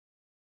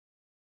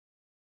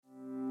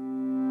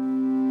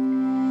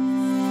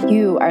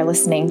You are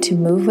listening to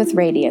Move with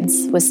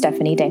Radiance with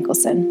Stephanie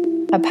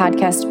Dankelson, a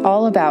podcast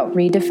all about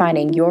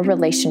redefining your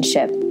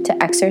relationship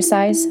to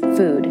exercise,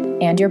 food,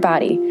 and your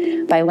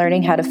body by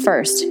learning how to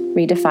first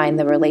redefine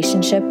the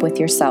relationship with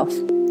yourself.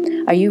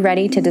 Are you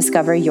ready to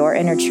discover your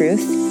inner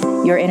truth,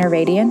 your inner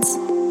radiance?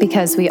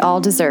 Because we all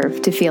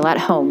deserve to feel at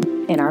home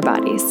in our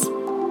bodies.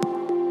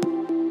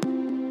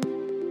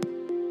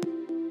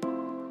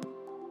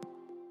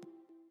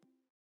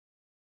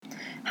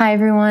 Hi,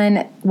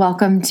 everyone.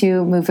 Welcome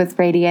to Move with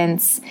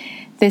Radiance.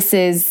 This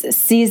is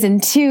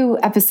Season 2,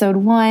 Episode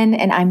 1,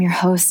 and I'm your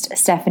host,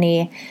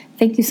 Stephanie.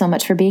 Thank you so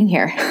much for being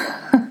here.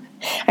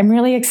 I'm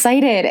really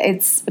excited.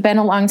 It's been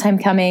a long time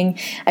coming.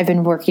 I've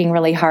been working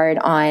really hard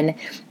on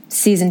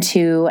Season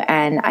 2,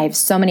 and I have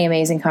so many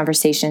amazing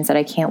conversations that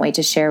I can't wait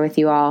to share with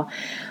you all.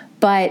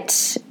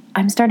 But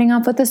I'm starting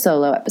off with a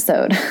solo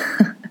episode.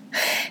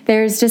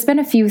 There's just been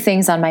a few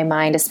things on my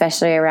mind,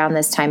 especially around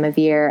this time of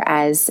year,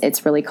 as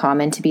it's really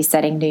common to be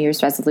setting New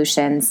Year's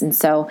resolutions. And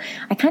so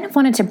I kind of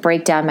wanted to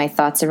break down my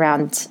thoughts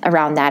around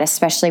that,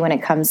 especially when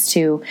it comes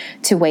to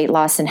weight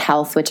loss and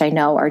health, which I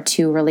know are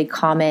two really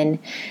common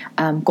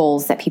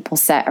goals that people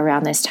set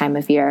around this time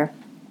of year.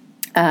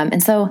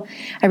 And so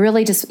I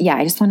really just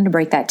wanted to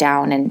break that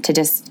down and to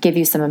just give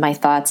you some of my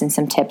thoughts and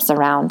some tips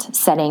around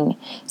setting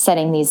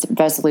these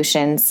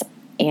resolutions.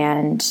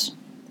 And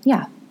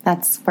yeah,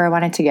 that's where I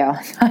wanted to go.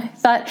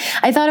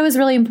 I thought it was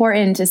really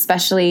important,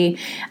 especially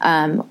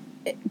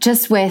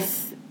just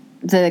with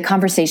the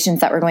conversations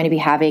that we're going to be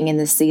having in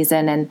this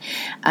season,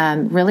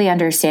 and really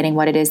understanding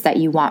what it is that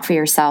you want for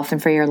yourself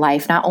and for your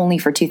life, not only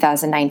for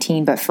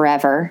 2019, but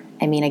forever.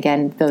 I mean,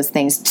 again, those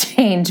things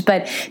change,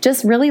 but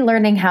just really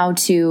learning how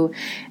to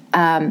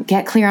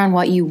get clear on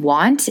what you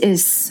want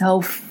is so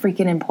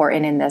freaking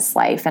important in this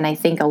life. And I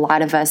think a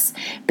lot of us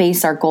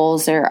base our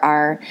goals or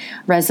our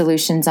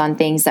resolutions on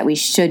things that we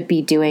should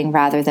be doing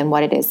rather than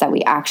what it is that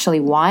we actually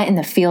want and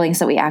the feelings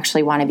that we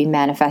actually want to be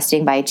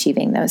manifesting by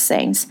achieving those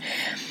things.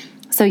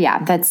 So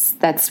yeah,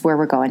 that's where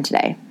we're going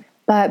today.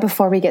 But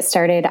before we get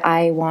started,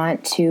 I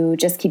want to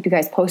just keep you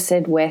guys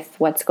posted with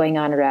what's going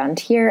on around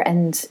here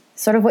and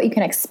sort of what you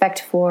can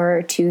expect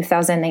for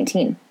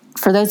 2019.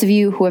 For those of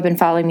you who have been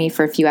following me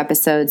for a few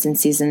episodes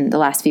in the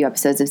last few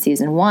episodes of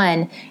Season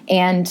 1,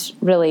 and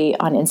really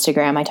on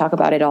Instagram, I talk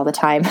about it all the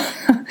time.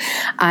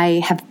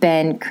 I have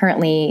been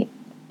currently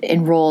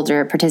enrolled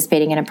or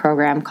participating in a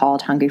program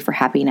called Hungry for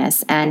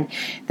Happiness. And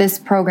this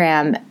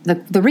program,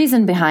 the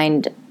reason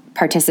behind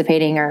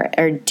participating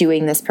or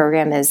doing this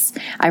program is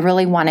I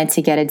really wanted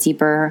to get a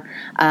deeper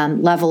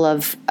level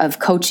of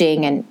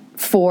coaching and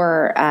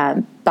for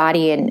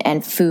body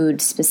and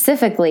food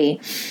specifically,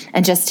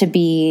 and just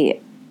to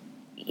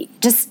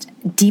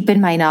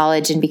deepen my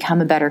knowledge and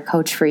become a better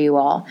coach for you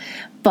all.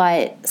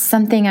 But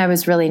something I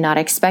was really not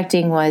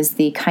expecting was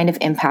the kind of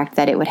impact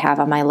that it would have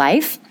on my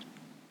life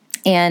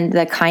and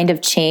the kind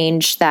of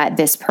change that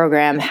this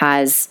program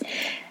has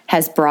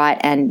brought,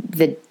 and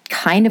the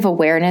kind of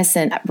awareness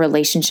and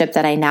relationship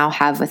that I now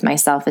have with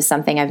myself is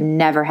something I've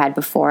never had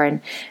before,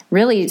 and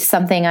really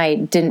something I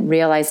didn't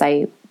realize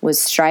I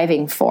was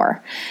striving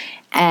for.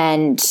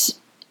 And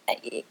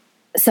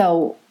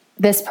so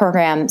this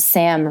program,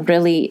 Sam,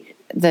 really,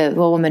 the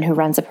woman who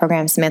runs the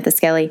program, Samantha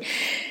Skelly,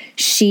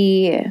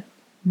 she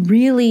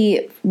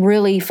really,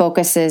 really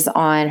focuses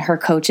on her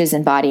coaches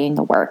embodying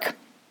the work.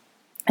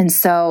 And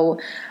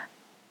so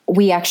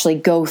we actually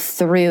go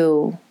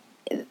through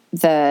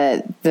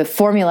the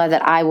formula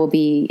that I will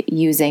be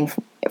using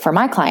for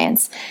my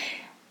clients.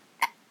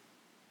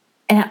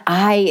 And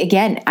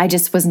I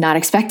just was not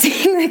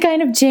expecting the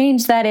kind of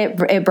change that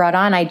it brought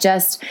on. I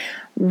just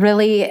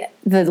really,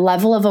 the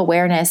level of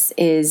awareness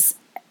is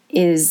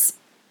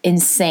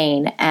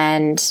insane.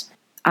 And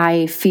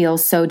I feel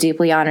so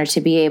deeply honored to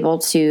be able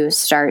to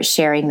start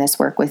sharing this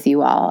work with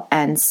you all.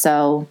 And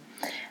so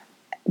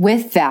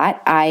with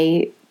that,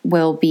 I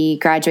will be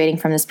graduating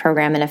from this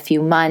program in a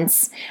few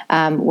months.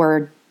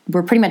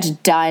 We're pretty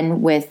much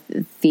done with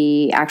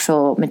the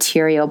actual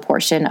material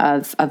portion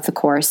of the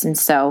course. And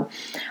so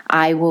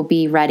I will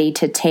be ready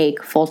to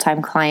take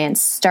full-time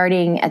clients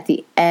starting at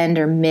the end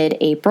or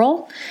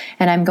mid-April.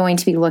 And I'm going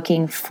to be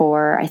looking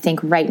for, I think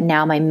right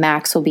now my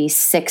max will be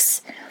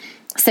six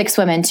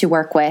women to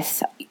work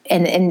with.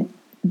 And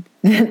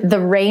the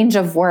range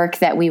of work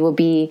that we will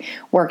be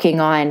working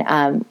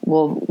on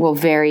will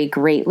vary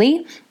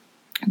greatly.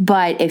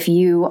 But if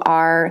you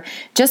are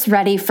just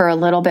ready for a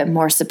little bit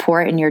more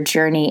support in your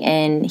journey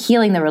in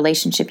healing the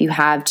relationship you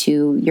have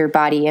to your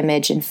body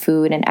image and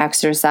food and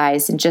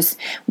exercise, and just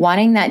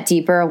wanting that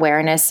deeper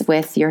awareness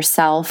with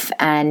yourself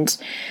and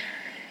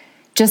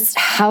just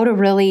how to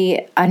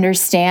really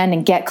understand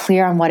and get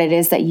clear on what it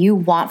is that you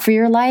want for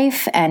your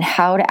life and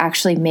how to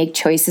actually make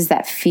choices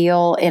that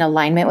feel in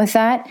alignment with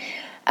that,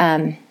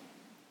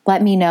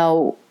 let me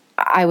know.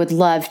 I would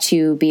love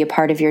to be a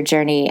part of your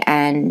journey,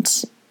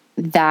 and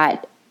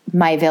that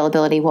my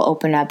availability will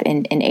open up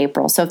in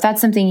April. So if that's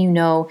something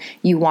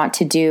you want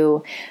to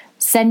do,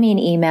 send me an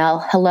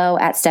email,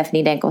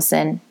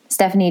 hello@StephanieDankelson,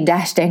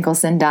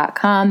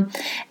 stephanie-dankelson.com,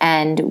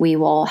 and we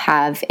will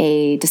have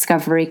a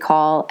discovery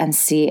call and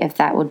see if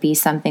that would be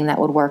something that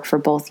would work for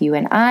both you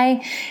and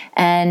I,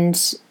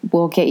 and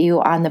we'll get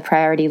you on the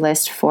priority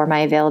list for my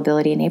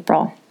availability in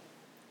April.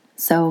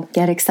 So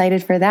get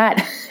excited for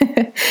that.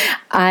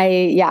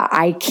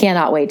 I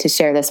cannot wait to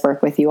share this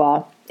work with you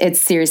all.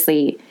 It's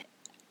seriously,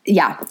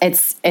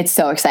 it's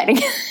so exciting.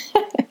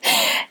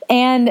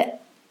 And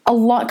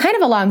kind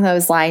of along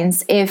those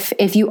lines,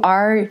 if you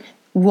are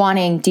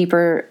wanting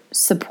deeper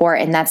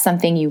support and that's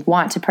something you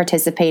want to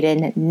participate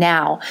in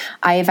now,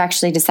 I have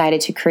actually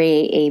decided to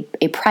create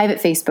a private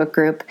Facebook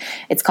group.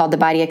 It's called the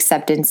Body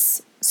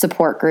Acceptance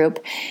Support Group.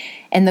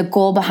 And the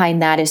goal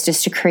behind that is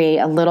just to create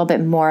a little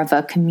bit more of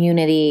a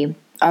community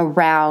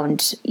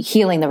around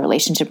healing the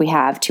relationship we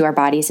have to our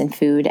bodies and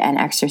food and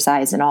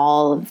exercise and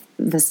all of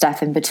the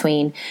stuff in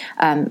between.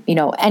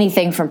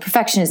 Anything from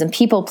perfectionism,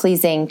 people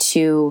pleasing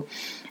to,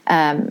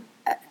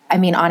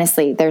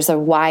 honestly, there's a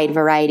wide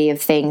variety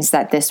of things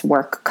that this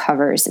work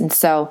covers. And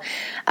so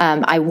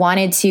I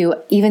wanted to,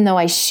 even though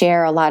I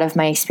share a lot of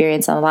my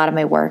experience and a lot of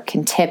my work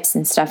and tips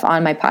and stuff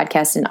on my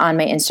podcast and on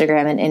my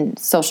Instagram and in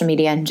social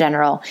media in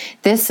general,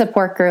 this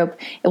support group,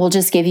 it will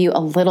just give you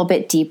a little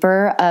bit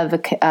deeper of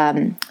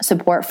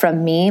support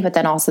from me, but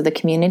then also the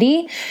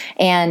community.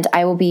 And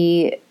I will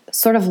be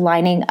sort of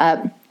lining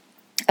up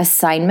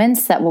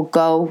assignments that will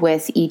go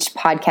with each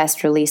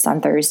podcast release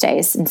on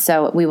Thursdays. And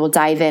so we will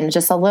dive in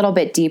just a little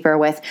bit deeper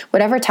with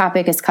whatever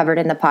topic is covered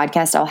in the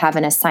podcast. I'll have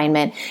an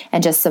assignment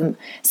and just some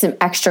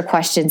extra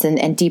questions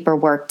and deeper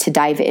work to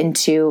dive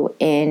into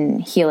in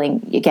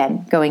healing,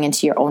 again, going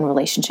into your own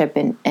relationship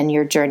and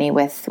your journey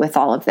with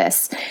all of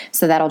this.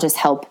 So that'll just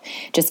help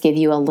just give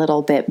you a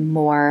little bit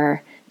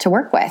more to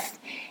work with.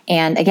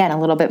 And again, a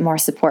little bit more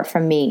support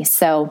from me.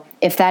 So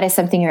if that is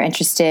something you're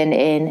interested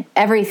in,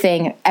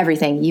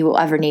 everything you will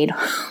ever need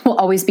will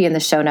always be in the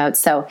show notes.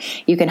 So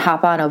you can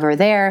hop on over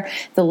there.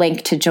 The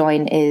link to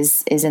join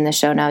is in the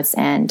show notes,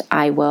 and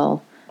I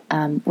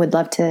would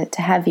love to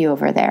have you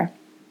over there.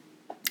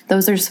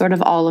 Those are sort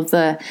of all of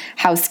the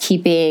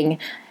housekeeping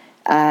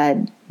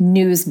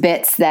news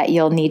bits that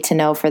you'll need to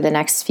know for the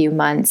next few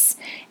months.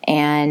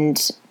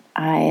 And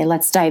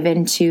let's dive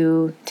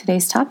into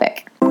today's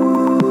topic.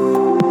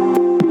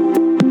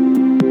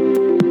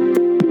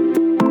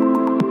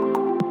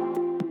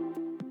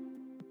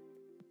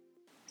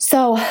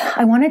 So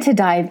I wanted to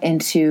dive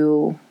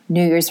into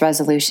New Year's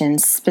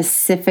resolutions,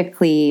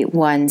 specifically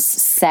ones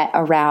set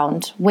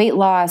around weight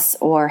loss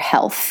or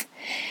health.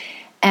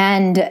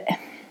 And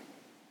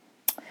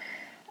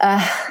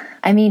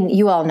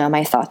you all know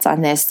my thoughts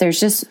on this. There's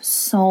just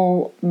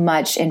so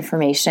much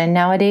information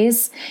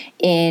nowadays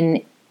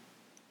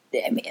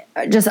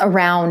just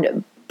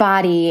around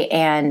body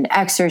and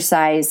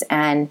exercise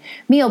and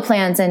meal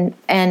plans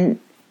and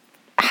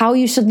how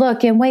you should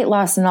look and weight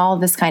loss and all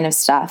of this kind of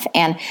stuff.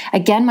 And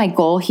again, my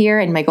goal here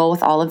and my goal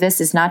with all of this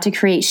is not to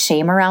create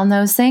shame around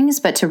those things,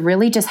 but to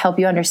really just help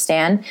you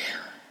understand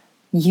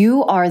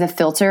you are the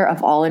filter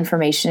of all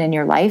information in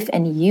your life,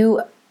 and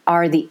you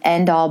are the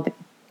end all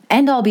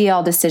be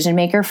all decision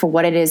maker for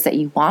what it is that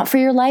you want for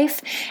your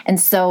life. And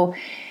so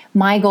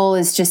my goal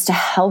is just to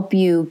help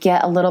you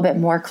get a little bit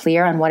more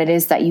clear on what it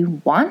is that you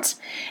want,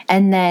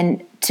 and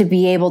then to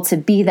be able to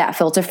be that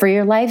filter for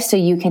your life so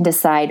you can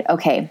decide,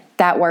 okay,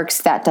 that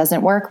works, that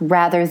doesn't work,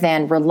 rather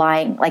than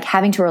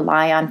having to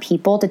rely on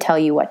people to tell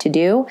you what to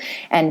do,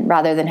 and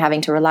rather than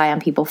having to rely on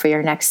people for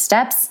your next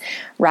steps,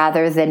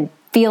 rather than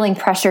feeling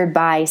pressured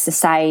by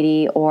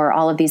society or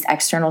all of these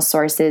external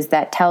sources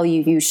that tell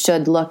you you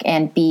should look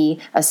and be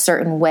a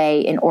certain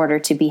way in order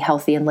to be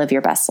healthy and live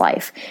your best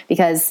life.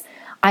 Because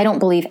I don't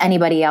believe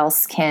anybody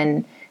else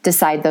can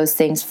decide those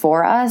things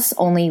for us.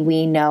 Only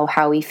we know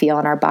how we feel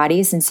in our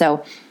bodies. And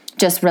so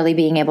just really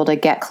being able to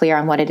get clear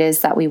on what it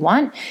is that we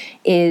want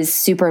is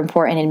super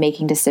important in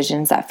making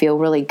decisions that feel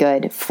really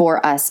good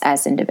for us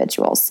as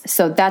individuals.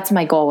 So that's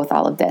my goal with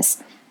all of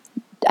this.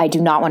 I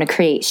do not want to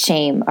create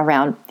shame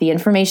around the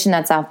information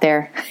that's out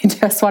there. I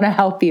just want to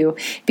help you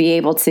be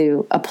able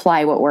to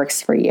apply what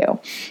works for you.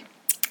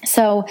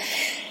 So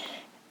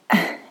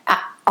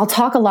I'll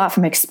talk a lot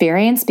from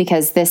experience,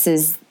 because this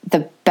is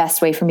the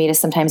best way for me to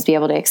sometimes be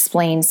able to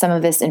explain some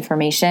of this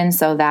information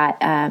so that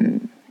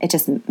it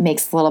just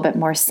makes a little bit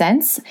more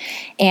sense.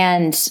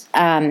 And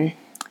I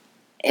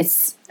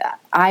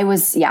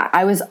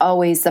was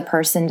always the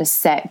person to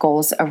set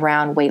goals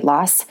around weight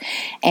loss,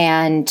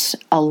 and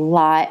a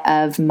lot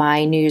of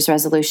my New Year's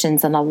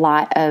resolutions and a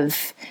lot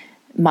of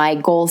my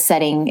goal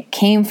setting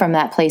came from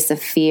that place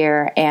of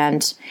fear.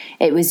 And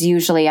it was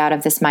usually out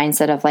of this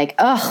mindset of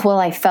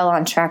I fell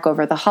on track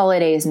over the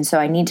holidays, and so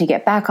I need to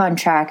get back on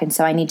track. And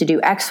so I need to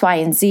do X, Y,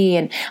 and Z.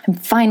 And I'm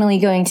finally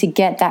going to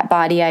get that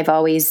body I've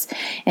always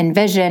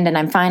envisioned. And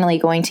I'm finally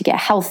going to get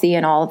healthy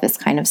and all of this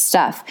kind of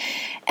stuff.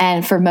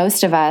 And for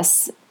most of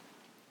us,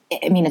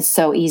 it's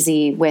so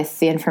easy with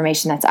the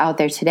information that's out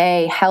there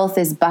today. Health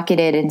is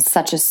bucketed in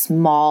such a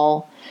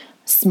small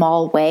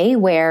small way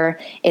where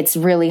it's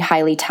really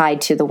highly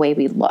tied to the way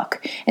we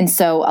look. And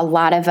so a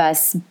lot of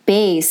us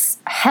base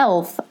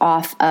health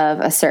off of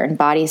a certain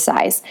body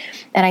size.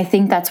 And I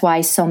think that's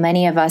why so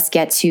many of us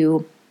get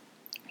to,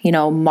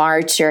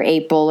 March or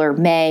April or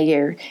May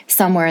or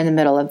somewhere in the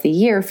middle of the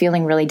year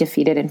feeling really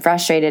defeated and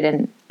frustrated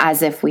and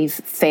as if we've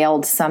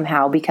failed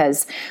somehow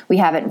because we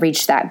haven't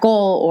reached that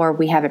goal or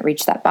we haven't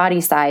reached that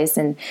body size.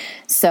 And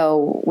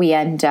so we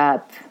end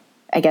up,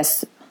 I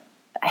guess,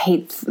 I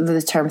hate the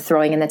term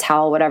throwing in the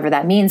towel, whatever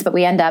that means, but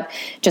we end up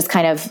just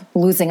kind of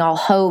losing all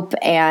hope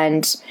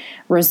and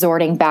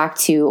resorting back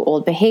to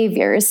old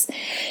behaviors.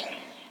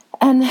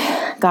 And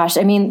gosh,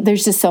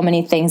 there's just so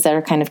many things that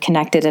are kind of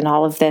connected in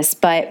all of this,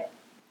 but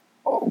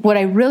what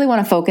I really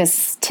want to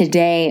focus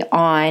today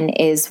on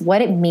is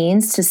what it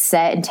means to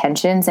set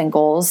intentions and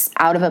goals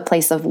out of a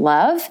place of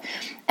love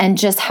and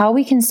just how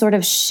we can sort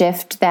of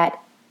shift that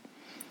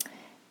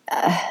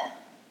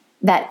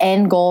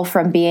end goal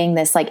from being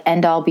this like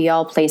end all be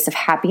all place of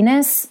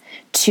happiness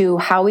to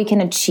how we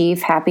can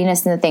achieve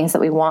happiness in the things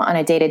that we want on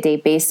a day-to-day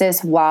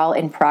basis while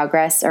in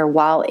progress or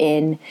while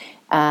in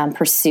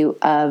pursuit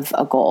of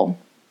a goal.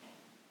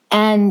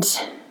 And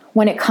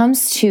when it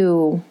comes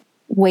to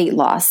weight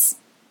loss,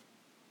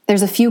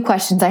 there's a few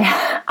questions I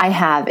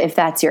have if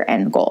that's your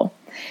end goal.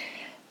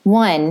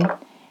 One,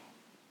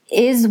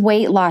 is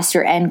weight loss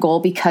your end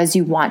goal because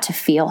you want to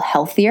feel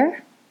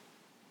healthier?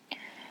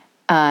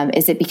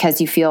 Is it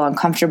because you feel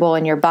uncomfortable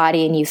in your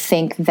body and you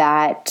think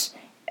that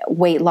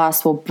weight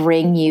loss will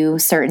bring you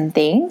certain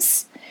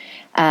things?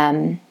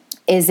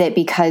 Is it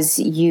because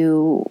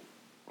you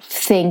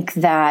think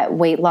that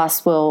weight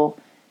loss will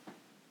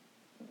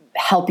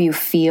help you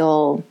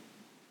feel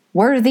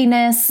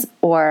worthiness?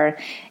 Or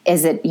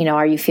is it,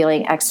 are you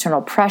feeling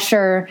external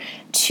pressure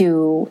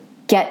to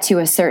get to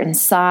a certain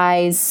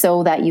size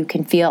so that you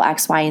can feel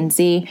X, Y, and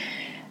Z?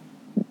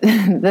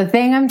 The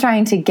thing I'm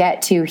trying to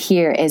get to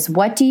here is,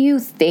 what do you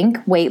think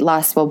weight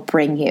loss will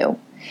bring you?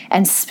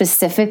 And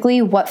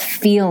specifically, what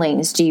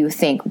feelings do you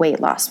think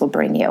weight loss will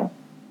bring you?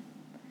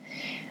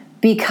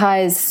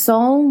 Because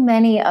so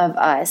many of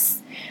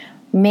us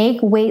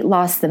make weight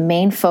loss the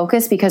main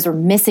focus because we're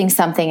missing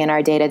something in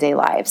our day-to-day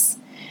lives.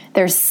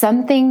 There's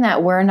something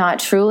that we're not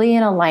truly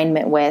in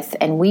alignment with,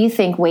 and we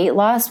think weight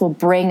loss will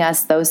bring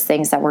us those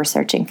things that we're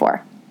searching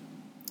for.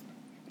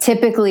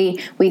 Typically,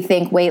 we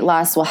think weight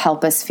loss will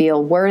help us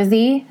feel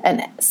worthy,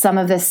 and some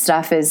of this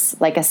stuff is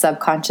like a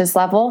subconscious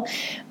level,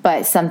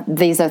 but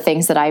these are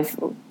things that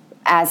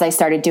as I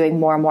started doing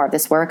more and more of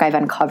this work, I've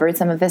uncovered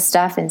some of this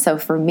stuff. And so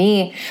for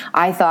me,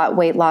 I thought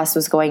weight loss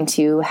was going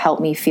to help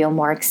me feel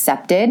more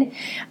accepted.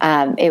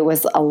 It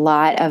was a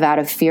lot out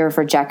of fear of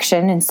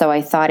rejection. And so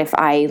I thought if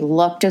I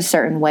looked a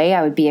certain way,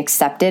 I would be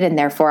accepted. And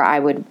therefore I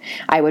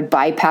would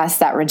bypass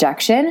that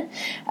rejection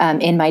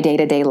in my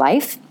day-to-day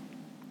life.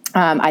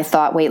 I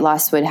thought weight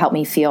loss would help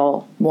me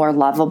feel more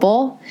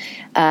lovable.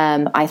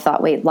 I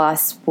thought weight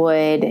loss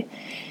would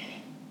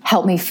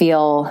help me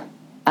feel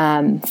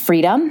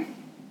freedom.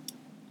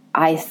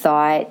 I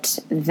thought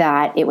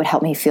that it would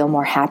help me feel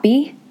more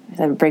happy,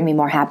 that would bring me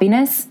more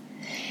happiness.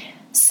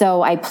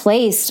 So I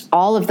placed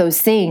all of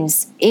those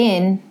things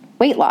in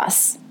weight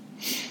loss.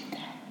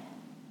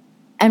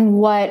 And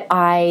what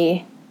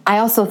I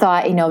also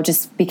thought,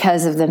 just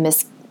because of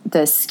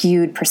the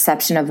skewed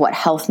perception of what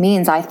health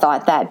means, I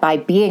thought that by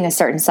being a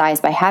certain size,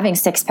 by having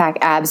six-pack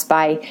abs,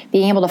 by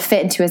being able to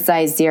fit into a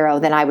size 0,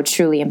 then I would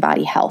truly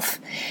embody health.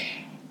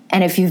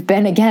 And if you've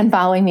been, again,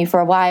 following me for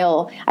a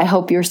while, I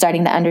hope you're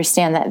starting to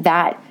understand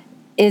that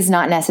is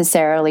not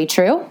necessarily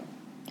true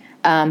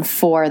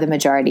for the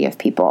majority of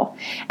people.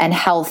 And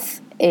health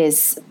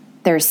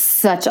there's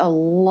such a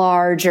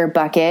larger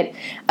bucket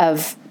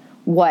of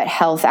what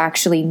health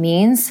actually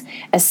means,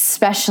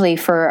 especially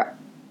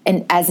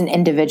as an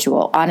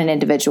individual, on an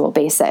individual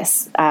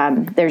basis.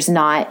 There's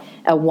not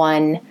a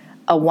one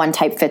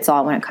type fits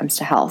all when it comes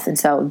to health. And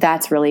so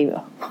that's really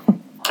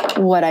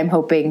what I'm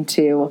hoping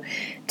to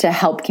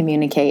help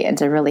communicate and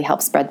to really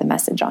help spread the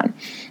message on.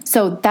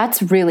 So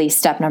that's really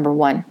step number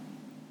 1.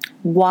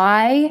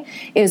 Why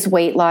is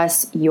weight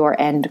loss your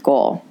end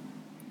goal?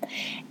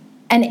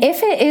 And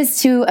if it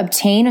is to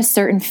obtain a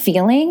certain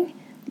feeling,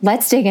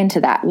 let's dig into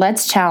that.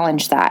 Let's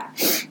challenge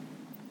that.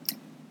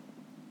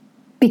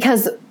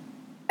 Because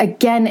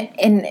again,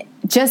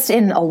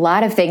 in a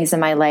lot of things in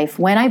my life,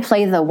 when I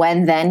play the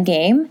when-then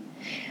game,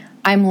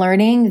 I'm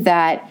learning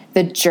that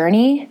the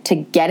journey to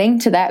getting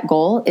to that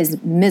goal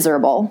is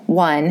miserable,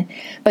 1.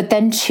 But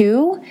then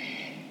 2,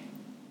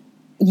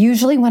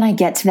 usually when I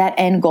get to that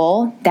end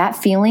goal, that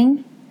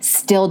feeling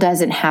still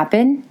doesn't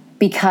happen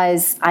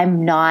because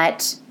I'm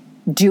not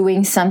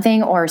doing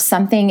something or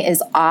something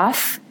is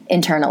off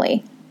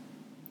internally.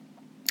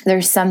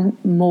 There's some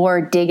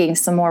more digging,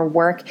 some more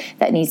work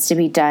that needs to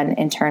be done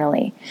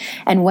internally.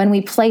 And when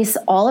we place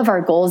all of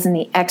our goals in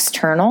the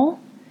external,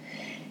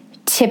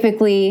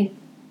 typically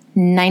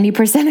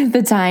 90% of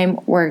the time,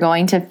 we're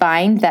going to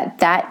find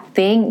that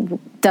thing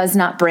does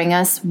not bring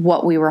us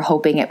what we were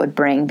hoping it would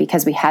bring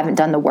because we haven't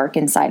done the work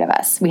inside of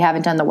us. We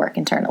haven't done the work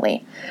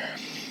internally.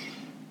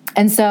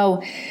 And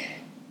so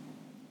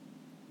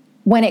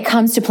when it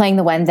comes to playing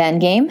the when then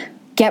game,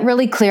 get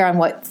really clear on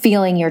what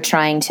feeling you're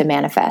trying to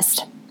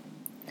manifest.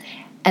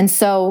 And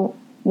so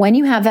when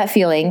you have that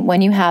feeling,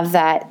 when you have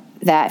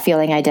that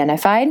feeling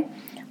identified,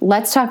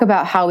 let's talk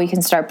about how we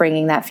can start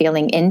bringing that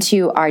feeling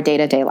into our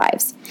day-to-day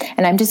lives.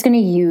 And I'm just going to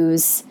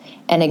use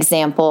an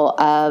example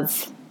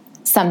of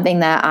something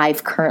that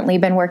I've currently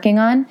been working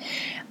on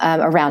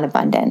around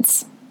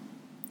abundance.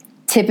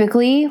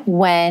 Typically,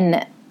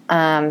 when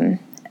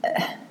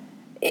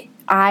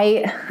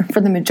I, for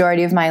the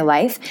majority of my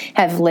life,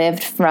 have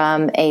lived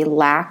from a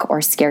lack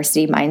or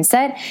scarcity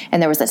mindset.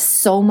 And there was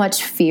so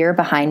much fear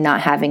behind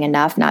not having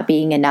enough, not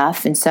being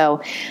enough. And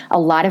so a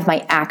lot of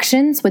my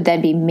actions would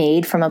then be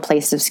made from a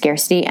place of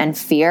scarcity and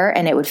fear.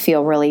 And it would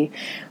feel really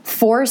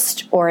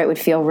forced, or it would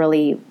feel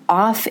really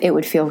off. It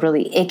would feel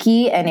really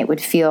icky, and it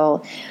would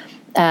feel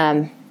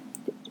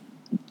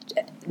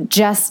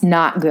just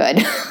not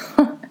good.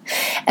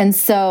 And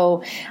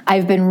so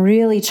I've been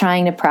really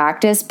trying to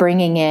practice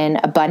bringing in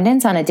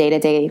abundance on a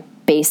day-to-day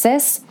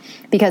basis,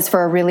 because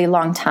for a really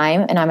long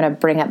time, and I'm going to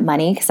bring up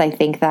money because I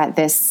think that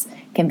this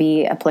can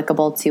be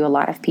applicable to a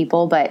lot of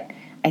people, but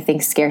I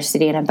think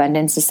scarcity and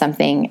abundance is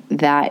something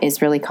that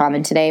is really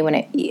common today when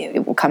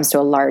it comes to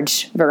a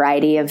large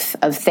variety of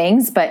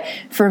things. But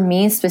for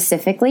me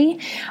specifically,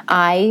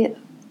 I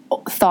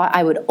thought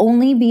I would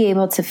only be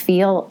able to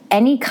feel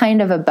any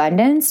kind of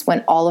abundance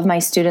when all of my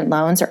student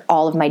loans or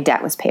all of my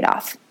debt was paid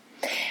off.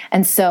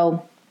 And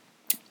so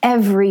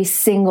every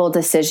single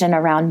decision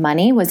around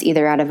money was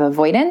either out of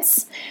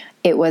avoidance,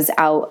 it was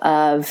out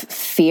of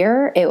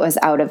fear, it was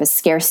out of a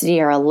scarcity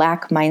or a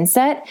lack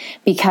mindset,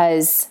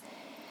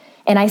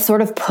 and I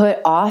sort of put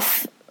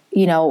off,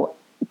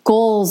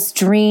 goals,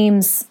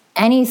 dreams,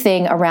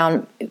 anything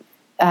around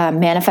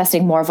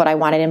manifesting more of what I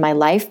wanted in my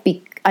life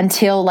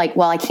until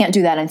I can't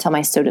do that until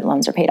my student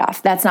loans are paid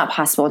off. That's not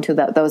possible until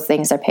those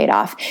things are paid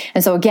off.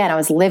 And so again, I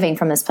was living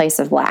from this place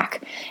of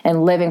lack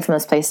and living from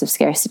this place of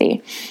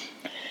scarcity.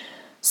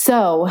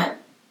 So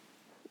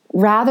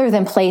rather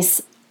than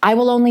I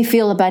will only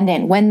feel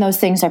abundant when those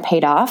things are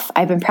paid off,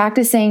 I've been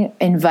practicing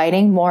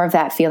inviting more of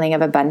that feeling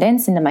of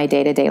abundance into my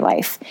day-to-day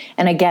life.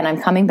 And again,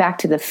 I'm coming back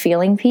to the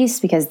feeling piece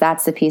because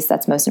that's the piece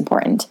that's most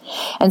important.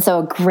 And so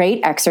a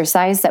great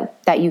exercise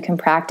that you can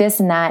practice,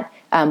 and that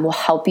will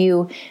help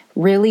you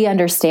really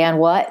understand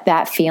what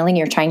that feeling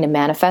you're trying to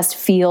manifest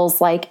feels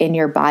like in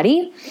your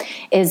body,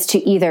 is to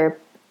either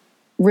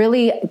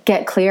really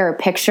get clear or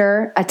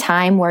picture a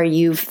time where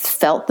you've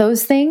felt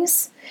those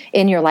things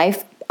in your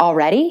life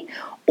already,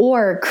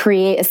 or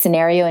create a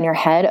scenario in your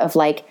head of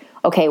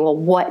okay, well,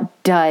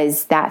 what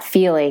does that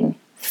feeling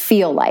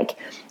feel like?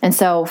 And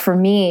so for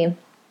me,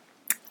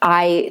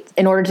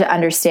 in order to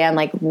understand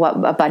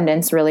what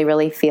abundance really,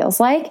 really feels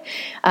like,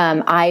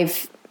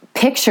 I've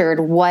pictured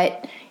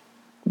what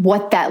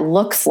that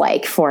looks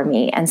like for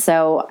me. And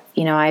so,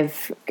 I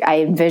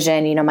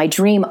envision, my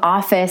dream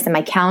office and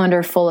my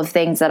calendar full of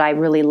things that I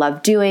really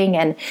love doing,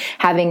 and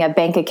having a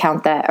bank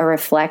account that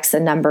reflects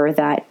a number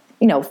that,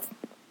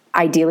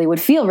 ideally would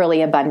feel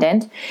really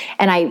abundant.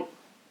 And I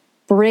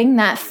bring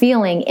that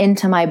feeling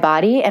into my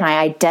body, and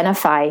I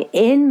identify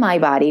in my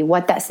body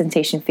what that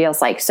sensation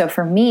feels like. So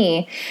for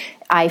me,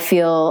 I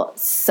feel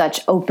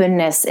such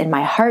openness in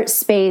my heart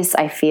space.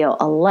 I feel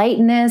a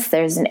lightness.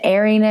 There's an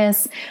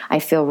airiness. I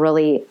feel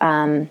really,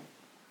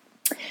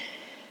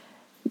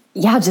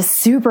 just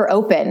super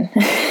open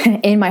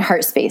in my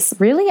heart space.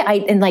 Really,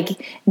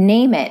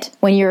 name it.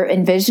 When you're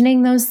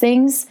envisioning those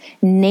things,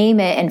 name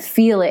it and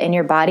feel it in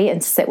your body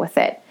and sit with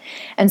it.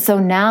 And so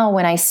now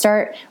when I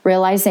start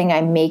realizing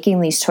I'm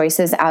making these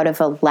choices out of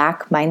a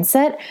lack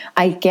mindset,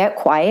 I get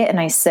quiet and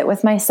I sit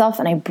with myself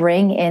and I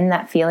bring in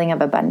that feeling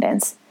of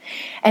abundance.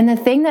 And the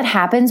thing that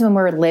happens when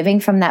we're living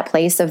from that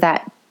place of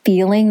that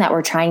feeling that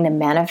we're trying to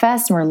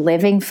manifest, and we're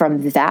living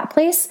from that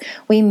place,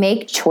 we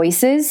make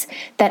choices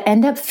that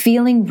end up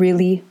feeling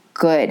really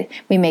good.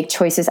 We make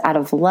choices out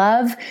of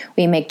love.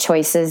 We make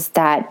choices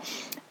that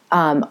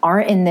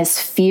aren't in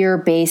this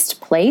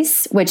fear-based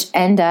place, which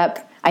end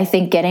up, I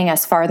think, getting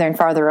us farther and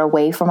farther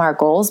away from our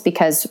goals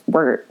because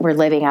we're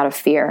living out of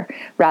fear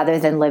rather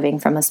than living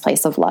from this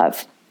place of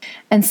love.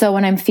 And so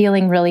when I'm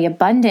feeling really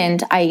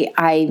abundant,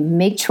 I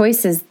make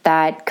choices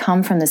that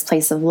come from this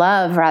place of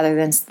love rather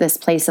than this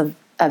place of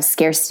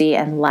scarcity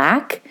and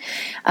lack.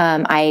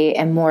 I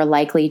am more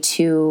likely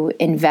to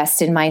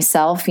invest in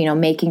myself,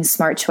 making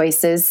smart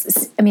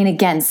choices. I mean,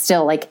 again,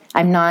 still,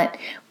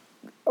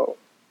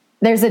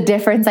 there's a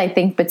difference, I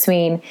think,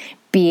 between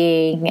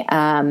being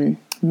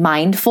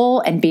mindful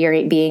and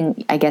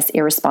being, I guess,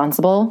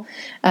 irresponsible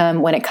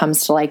when it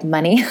comes to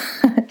money.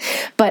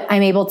 But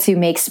I'm able to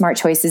make smart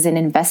choices in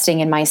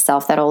investing in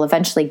myself that will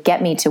eventually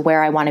get me to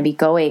where I want to be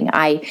going.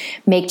 I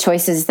make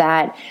choices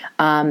that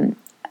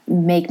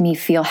make me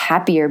feel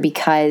happier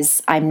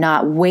because I'm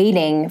not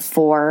waiting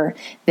for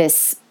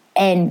this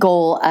end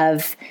goal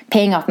of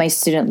paying off my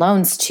student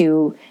loans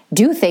to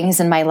do things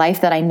in my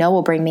life that I know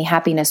will bring me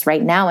happiness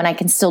right now. And I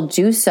can still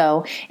do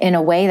so in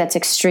a way that's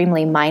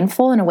extremely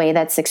mindful, in a way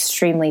that's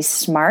extremely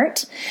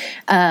smart,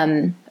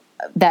 in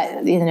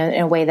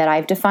a way that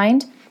I've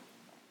defined.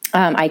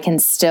 I can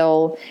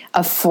still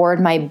afford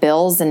my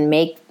bills and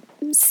make,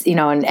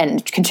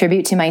 and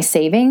contribute to my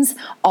savings,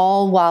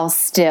 all while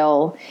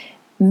still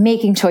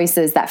making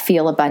choices that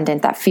feel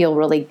abundant, that feel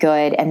really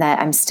good, and that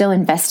I'm still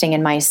investing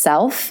in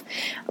myself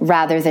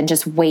rather than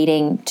just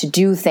waiting to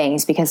do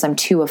things because I'm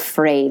too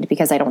afraid,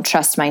 because I don't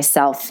trust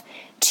myself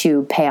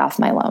to pay off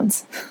my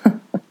loans.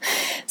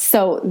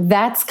 So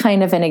that's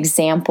kind of an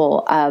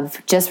example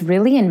of just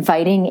really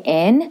inviting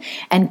in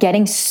and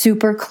getting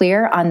super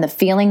clear on the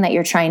feeling that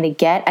you're trying to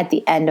get at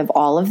the end of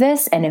all of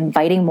this, and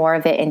inviting more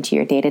of it into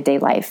your day-to-day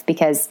life.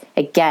 Because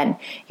again,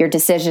 your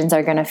decisions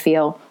are going to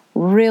feel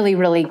really,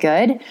 really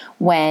good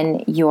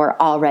when you're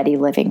already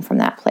living from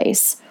that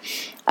place.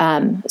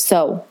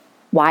 So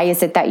why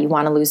is it that you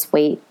want to lose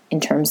weight? In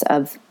terms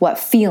of what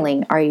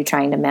feeling are you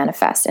trying to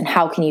manifest, and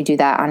how can you do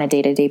that on a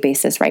day-to-day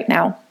basis right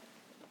now?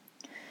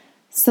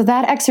 So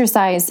that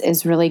exercise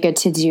is really good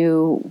to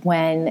do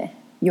when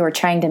you're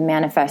trying to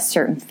manifest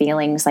certain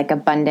feelings like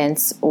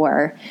abundance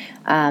or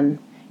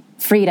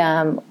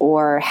freedom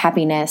or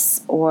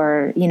happiness,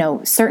 or,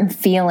 certain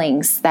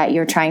feelings that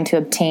you're trying to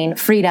obtain,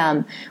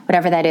 freedom,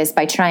 whatever that is,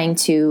 by trying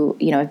to,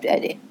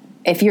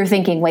 if you're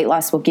thinking weight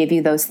loss will give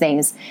you those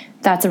things,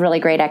 that's a really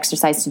great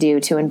exercise to do,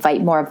 to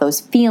invite more of those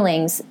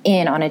feelings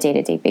in on a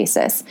day-to-day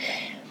basis.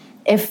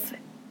 If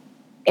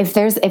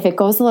it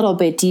goes a little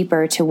bit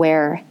deeper to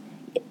where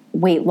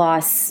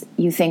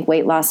you think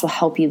weight loss will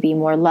help you be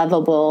more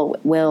lovable,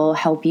 will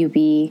help you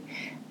be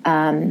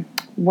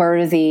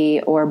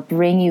worthy, or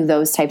bring you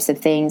those types of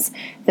things,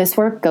 this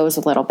work goes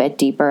a little bit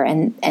deeper.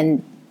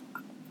 And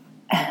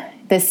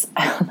this,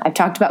 I've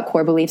talked about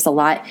core beliefs a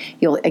lot.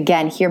 You'll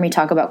again hear me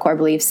talk about core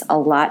beliefs a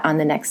lot on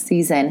the next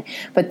season.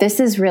 But this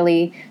is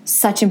really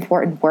such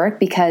important work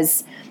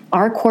because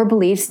our core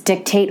beliefs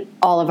dictate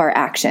all of our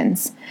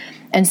actions.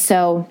 And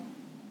so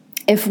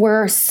if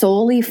we're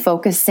solely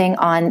focusing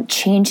on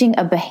changing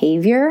a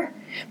behavior,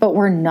 but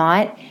we're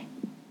not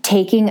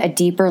taking a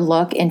deeper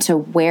look into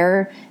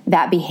where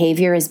that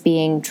behavior is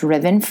being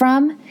driven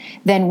from,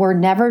 then we're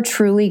never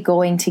truly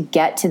going to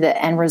get to the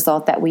end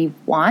result that we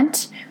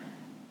want,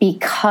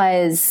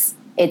 because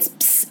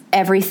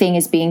everything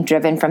is being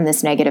driven from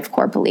this negative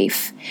core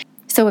belief.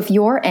 So if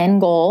your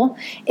end goal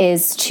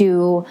is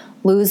to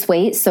lose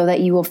weight so that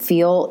you will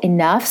feel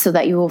enough, so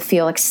that you will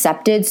feel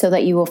accepted, so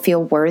that you will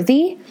feel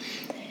worthy,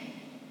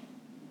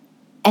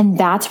 and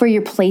that's where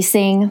you're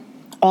placing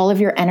all of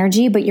your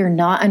energy, but you're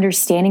not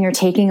understanding or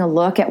taking a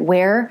look at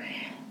where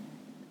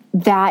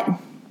that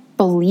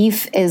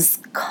belief is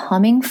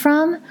coming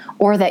from,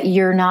 or that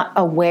you're not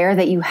aware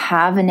that you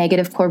have a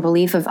negative core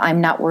belief of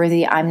I'm not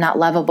worthy, I'm not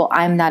lovable,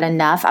 I'm not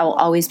enough, I will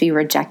always be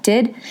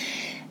rejected,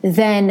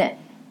 then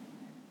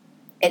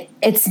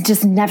it's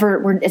just never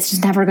going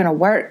to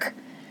work.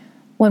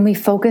 When we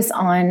focus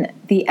on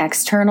the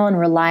external and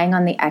relying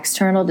on the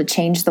external to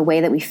change the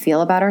way that we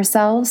feel about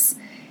ourselves,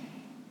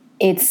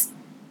 it's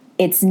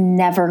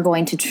never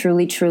going to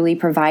truly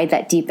provide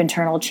that deep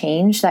internal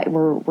change that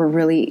we're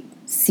really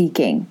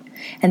seeking.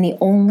 And the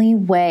only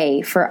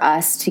way for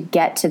us to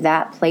get to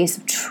that place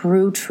of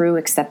true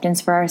acceptance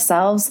for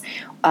ourselves,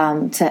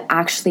 to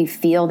actually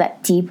feel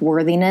that deep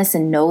worthiness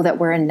and know that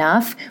we're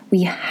enough,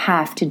 we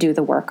have to do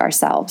the work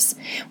ourselves.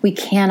 We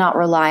cannot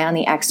rely on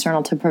the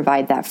external to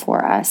provide that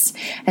for us.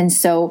 And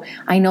so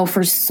I know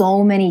for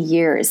so many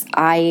years,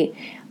 I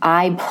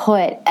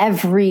put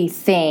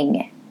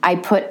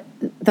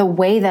the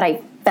way that I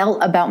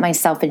felt about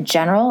myself in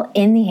general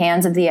in the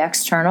hands of the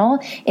external,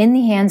 in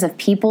the hands of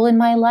people in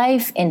my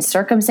life, in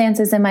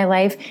circumstances in my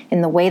life, in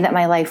the way that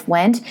my life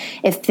went.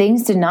 If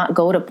things did not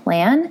go to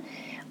plan,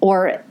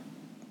 or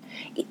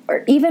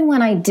even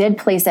when I did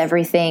place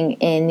everything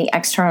in the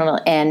external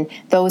and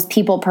those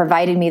people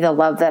provided me the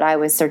love that I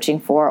was searching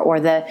for, or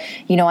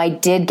I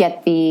did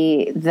get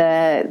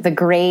the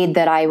grade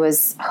that I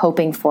was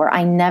hoping for,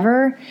 I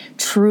never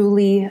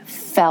truly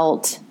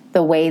felt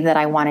the way that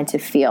I wanted to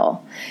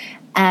feel.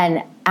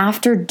 And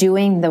after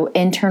doing the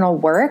internal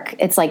work,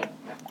 it's like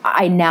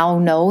I now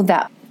know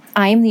that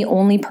I'm the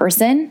only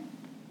person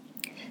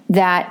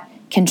that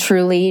can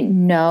truly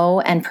know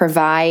and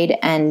provide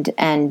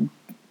and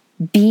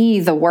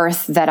be the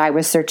worth that I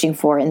was searching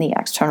for in the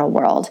external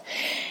world.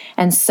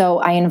 And so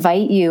I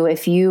invite you,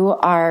 if you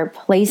are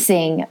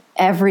placing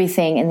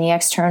everything in the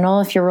external,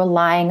 if you're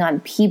relying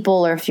on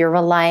people, or if you're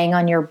relying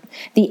on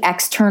the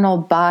external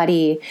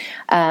body,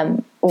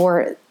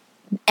 or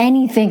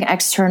anything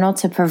external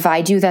to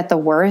provide you with the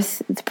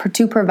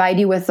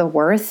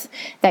worth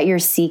that you're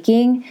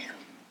seeking,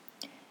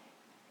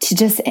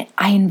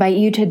 I invite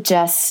you to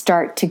just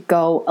start to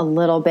go a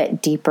little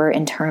bit deeper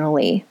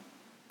internally.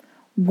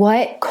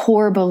 What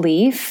core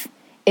belief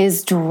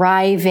is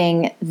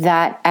driving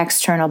that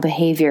external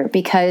behavior?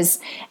 Because,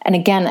 and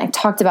again, I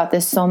talked about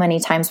this so many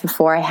times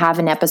before. I have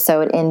an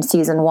episode in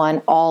season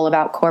 1 all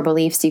about core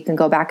beliefs you can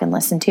go back and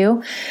listen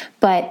to.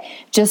 But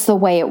just the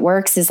way it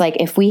works is like,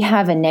 if we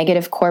have a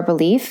negative core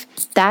belief,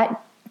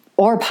 that,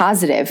 or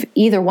positive,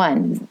 either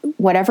one,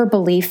 whatever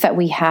belief that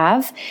we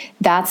have,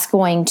 that's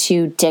going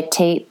to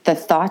dictate the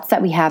thoughts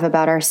that we have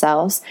about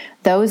ourselves.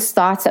 Those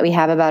thoughts that we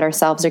have about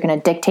ourselves are going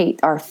to dictate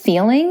our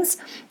feelings.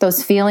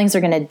 Those feelings are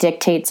going to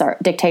dictate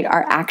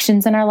our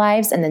actions in our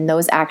lives, and then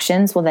those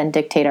actions will then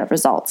dictate our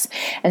results.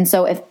 And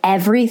so if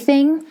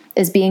everything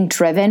is being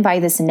driven by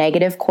this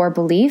negative core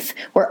belief,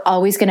 we're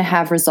always going to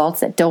have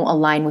results that don't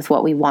align with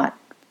what we want,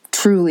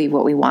 truly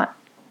what we want.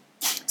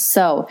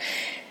 So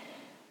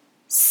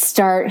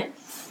start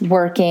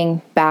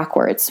working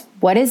backwards.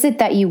 What is it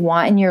that you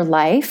want in your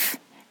life?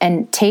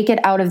 And take it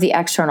out of the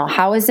external.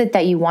 How is it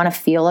that you want to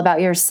feel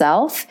about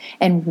yourself?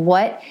 And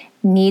what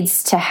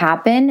needs to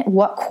happen?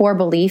 What core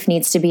belief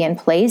needs to be in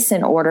place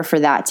in order for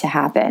that to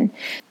happen?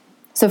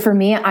 So for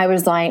me, I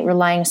was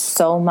relying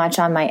so much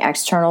on my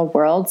external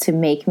world to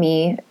make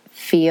me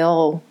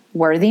feel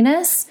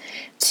worthiness,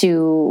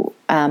 to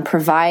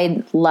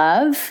provide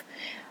love.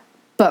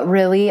 But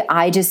really,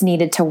 I just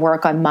needed to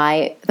work on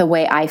the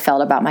way I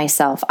felt about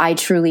myself. I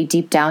truly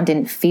deep down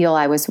didn't feel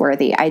I was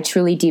worthy. I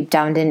truly deep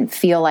down didn't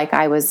feel like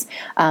I was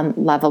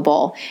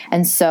lovable.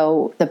 And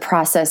so the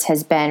process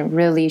has been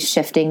really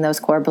shifting those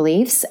core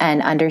beliefs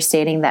and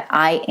understanding that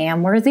I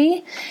am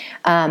worthy.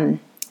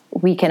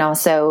 We can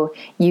also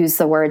use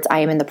the words, I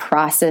am in the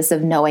process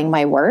of knowing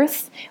my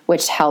worth,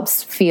 which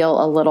helps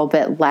feel a little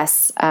bit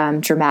less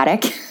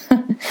dramatic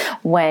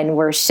when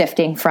we're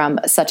shifting from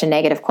such a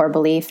negative core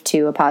belief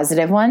to a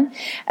positive one.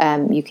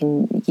 You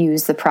can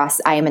use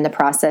I am in the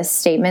process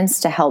statements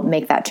to help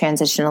make that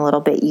transition a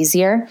little bit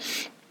easier.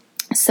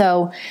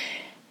 So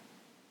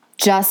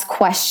just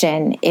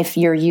question if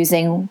you're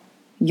using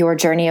your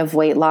journey of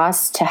weight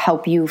loss to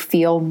help you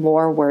feel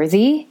more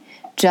worthy.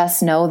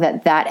 Just know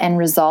that end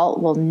result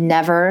will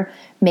never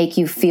make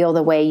you feel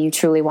the way you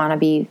truly want to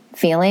be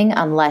feeling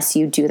unless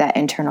you do that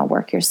internal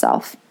work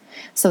yourself.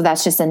 So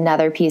that's just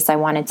another piece I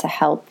wanted to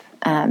help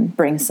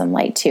bring some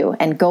light to.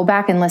 And go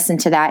back and listen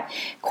to that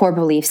core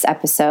beliefs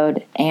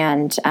episode.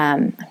 And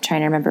I'm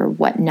trying to remember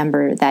what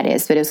number that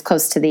is, but it was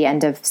close to the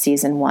end of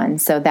season 1.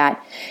 So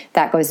that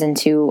goes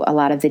into a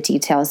lot of the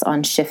details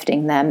on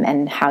shifting them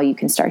and how you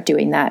can start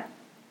doing that.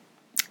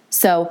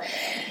 So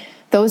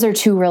those are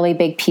 2 really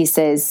big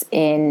pieces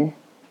in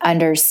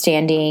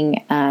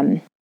understanding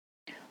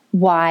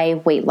why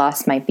weight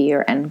loss might be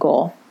your end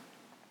goal.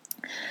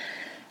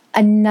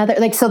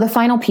 The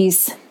final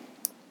piece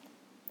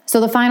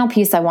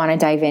I want to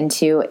dive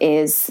into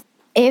is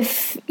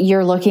if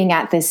you're looking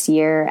at this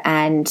year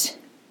and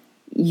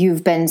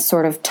you've been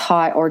sort of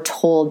taught or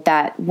told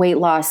that weight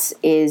loss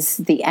is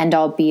the end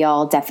all be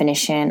all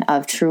definition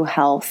of true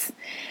health,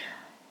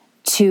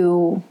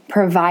 to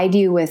provide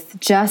you with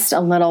just a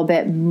little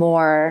bit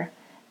more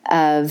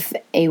of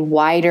a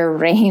wider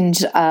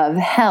range of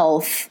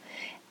health.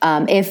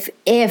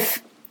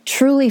 If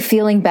truly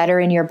feeling better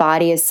in your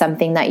body is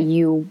something that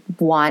you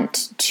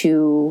want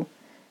to,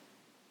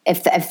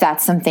 if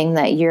that's something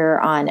that you're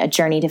on a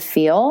journey to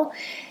feel,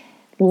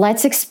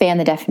 let's expand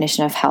the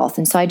definition of health.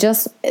 And so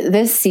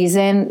this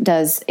season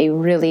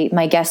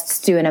my guests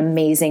do an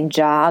amazing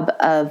job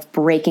of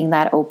breaking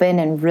that open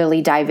and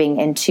really diving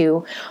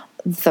into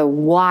the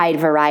wide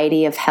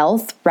variety of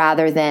health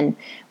rather than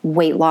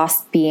weight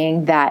loss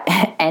being that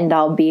end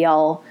all be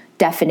all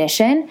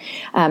definition.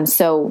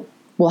 So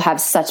we'll have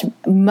such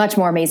much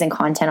more amazing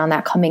content on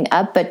that coming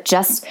up, but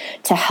just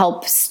to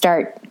help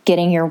start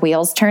getting your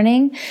wheels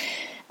turning,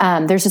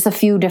 there's just a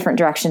few different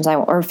things I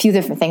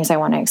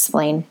want to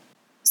explain.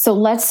 So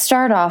let's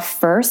start off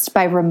first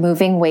by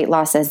removing weight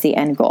loss as the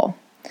end goal.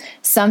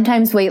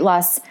 Sometimes weight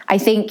loss, I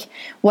think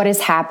what has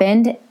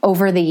happened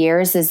over the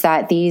years is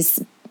that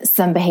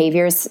some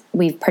behaviors,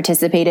 we've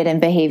participated in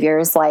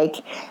behaviors like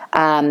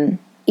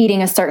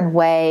eating a certain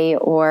way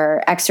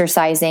or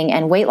exercising,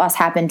 and weight loss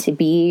happened to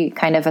be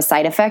kind of a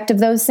side effect of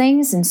those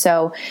things. And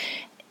so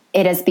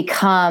it has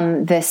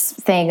become this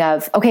thing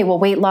of, okay, well,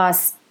 weight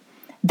loss,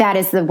 that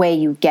is the way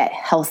you get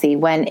healthy.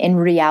 When in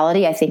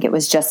reality, I think it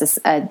was just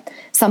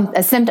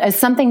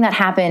something that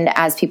happened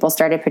as people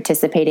started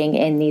participating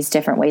in these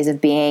different ways of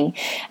being.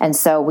 And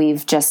so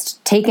we've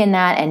just taken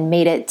that and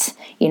made it,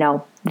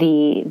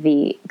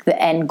 the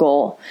end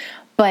goal.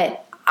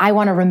 But I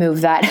want to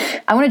remove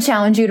that. I want to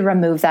challenge you to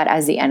remove that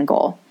as the end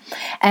goal.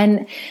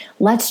 And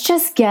let's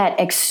just get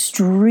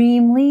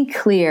extremely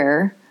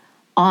clear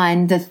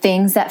on the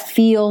things that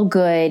feel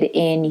good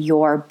in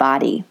your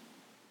body.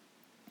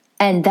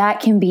 And that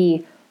can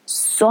be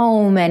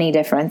so many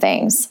different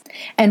things.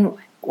 And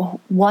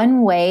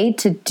one way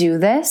to do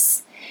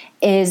this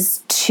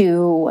is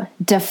to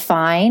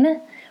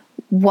define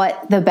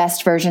what the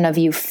best version of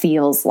you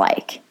feels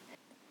like.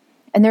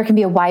 And there can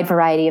be a wide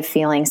variety of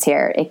feelings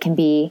here. It can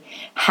be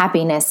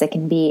happiness, it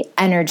can be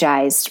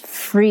energized,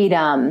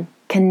 freedom,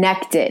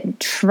 connected,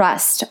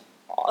 trust,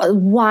 a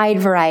wide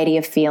variety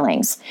of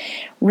feelings.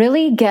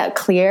 Really get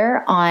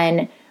clear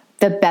on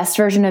the best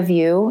version of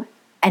you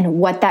and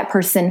what that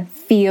person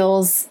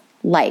feels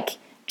like.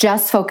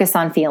 Just focus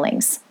on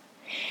feelings.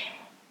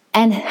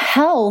 And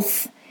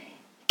health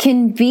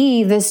can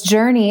be this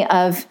journey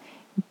of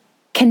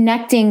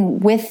connecting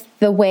with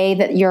the way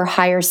that your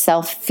higher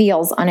self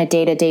feels on a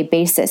day-to-day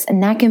basis.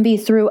 And that can be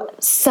through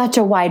such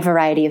a wide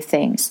variety of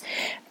things.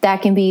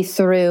 That can be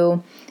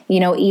through,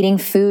 eating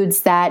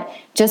foods that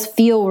just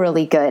feel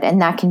really good.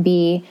 And that can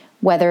be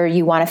whether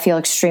you want to feel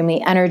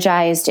extremely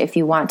energized, if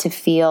you want to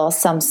feel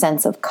some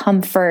sense of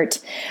comfort.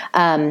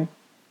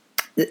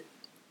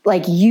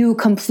 Like, you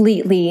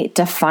completely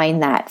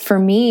define that. For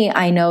me,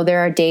 I know there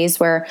are days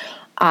where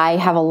I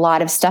have a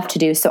lot of stuff to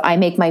do. So I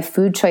make my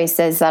food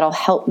choices that'll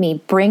help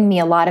me, bring me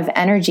a lot of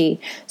energy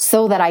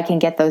so that I can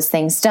get those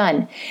things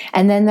done.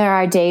 And then there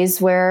are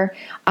days where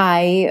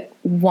I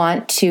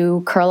want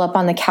to curl up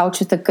on the couch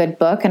with a good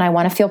book and I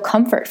want to feel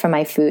comfort from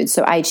my food.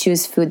 So I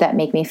choose food that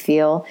make me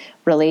feel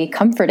really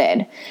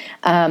comforted.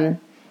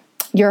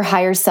 Your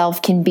higher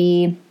self can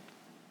be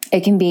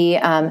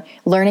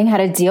learning how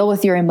to deal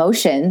with your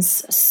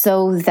emotions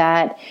so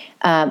that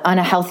on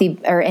a healthy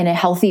or in a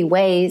healthy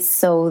way,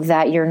 so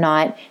that you're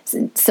not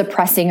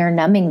suppressing or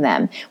numbing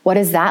them. What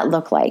does that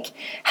look like?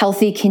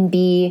 Healthy can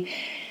be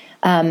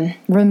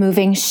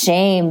removing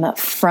shame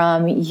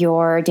from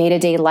your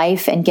day-to-day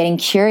life and getting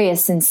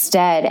curious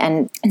instead.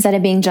 And instead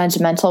of being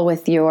judgmental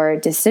with your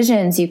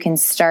decisions, you can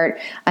start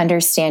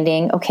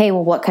understanding, okay,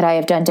 well, what could I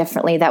have done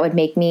differently that would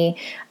make me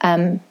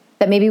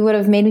that maybe would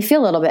have made me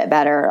feel a little bit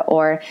better?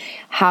 Or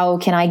how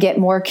can I get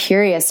more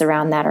curious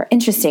around that? Or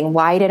interesting,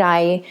 why did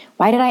I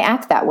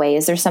act that way?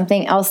 Is there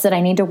something else that I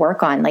need to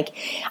work on? Like,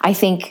 I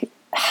think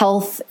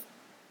health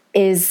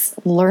is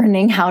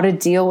learning how to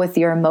deal with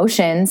your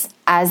emotions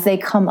as they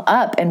come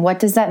up. And what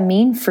does that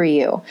mean for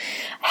you?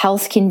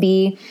 Health can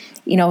be,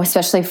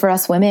 especially for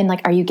us women,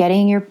 like, are you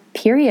getting your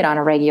period on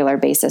a regular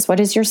basis? What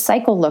does your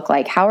cycle look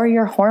like? How are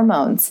your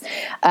hormones?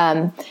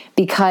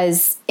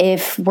 Because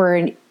if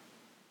we're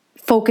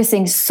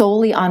focusing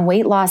solely on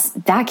weight loss,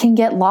 that can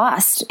get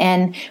lost.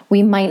 And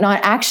we might not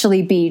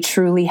actually be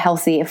truly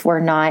healthy if we're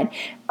not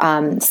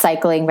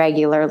cycling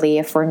regularly,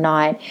 if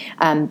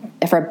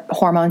our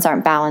hormones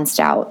aren't balanced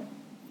out,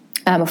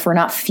 if we're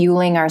not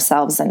fueling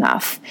ourselves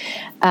enough.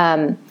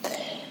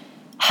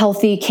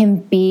 Healthy can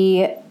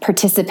be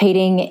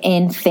participating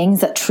in things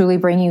that truly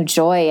bring you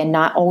joy and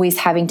not always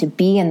having to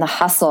be in the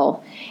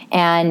hustle,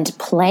 and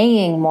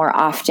playing more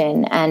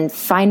often and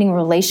finding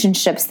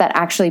relationships that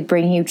actually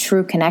bring you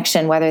true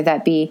connection, whether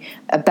that be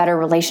a better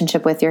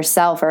relationship with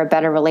yourself or a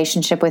better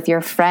relationship with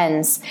your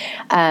friends.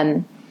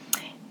 There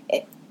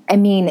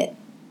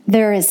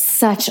is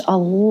such a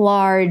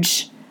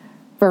large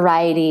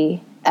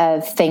variety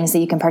of things that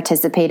you can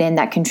participate in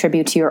that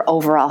contribute to your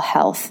overall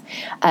health.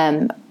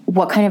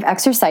 What kind of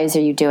exercise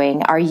are you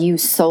doing? Are you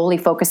solely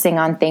focusing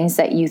on things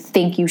that you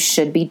think you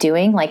should be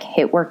doing, like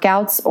HIIT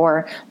workouts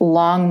or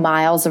long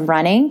miles of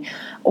running?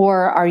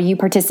 Or are you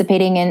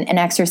participating in an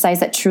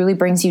exercise that truly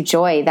brings you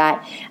joy?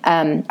 That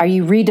are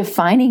you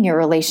redefining your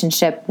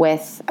relationship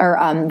with, or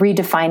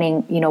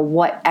redefining,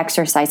 what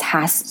exercise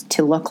has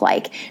to look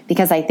like?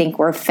 Because I think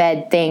we're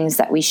fed things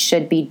that we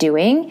should be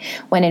doing,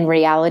 when in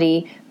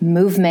reality,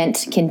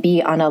 movement can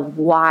be on a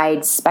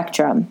wide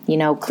spectrum.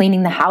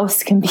 Cleaning the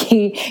house can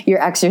be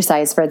your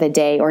exercise for the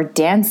day, or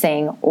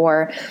dancing,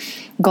 or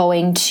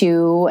going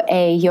to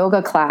a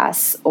yoga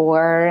class,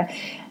 or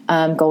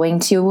going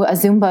to a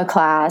Zumba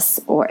class,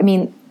 or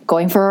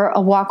going for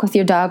a walk with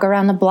your dog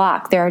around the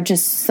block. There are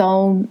just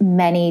so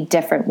many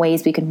different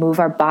ways we can move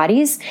our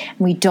bodies.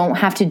 We don't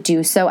have to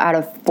do so out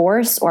of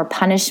force or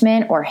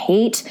punishment or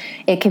hate.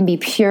 It can be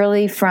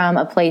purely from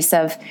a place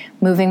of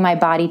moving my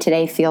body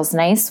today feels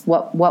nice.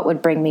 What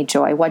would bring me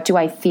joy? What do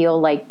I feel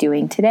like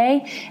doing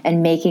today?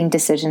 And making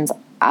decisions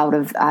out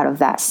of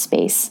that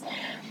space.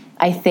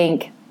 I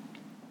think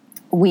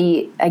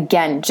we,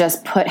 again,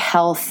 just put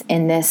health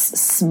in this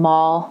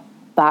small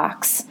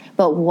box.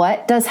 But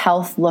what does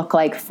health look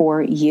like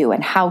for you,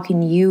 and how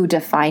can you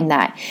define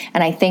that?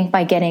 And I think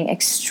by getting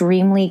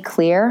extremely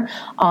clear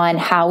on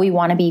how we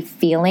want to be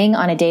feeling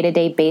on a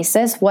day-to-day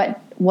basis, what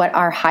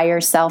our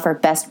higher self or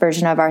best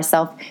version of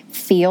ourself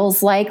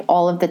feels like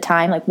all of the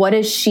time, like what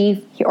does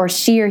she or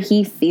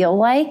he feel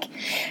like?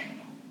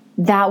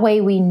 That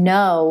way we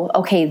know,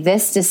 okay,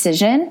 this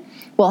decision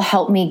will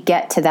help me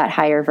get to that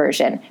higher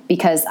version,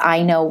 because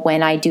I know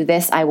when I do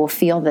this, I will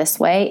feel this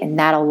way, and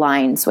that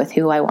aligns with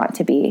who I want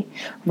to be,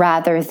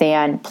 rather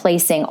than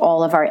placing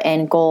all of our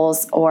end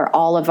goals or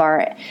all of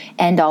our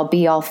end all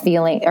be all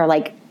feeling, or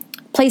like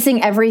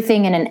placing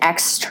everything in an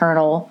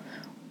external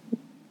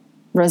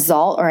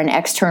result or an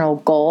external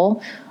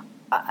goal.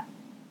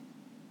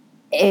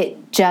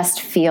 It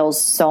just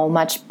feels so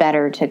much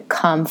better to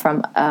come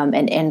from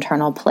an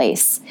internal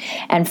place,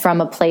 and from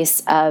a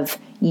place of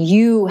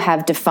you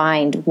have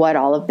defined what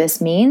all of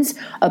this means,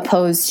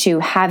 opposed to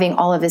having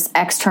all of this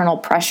external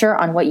pressure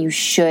on what you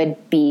should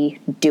be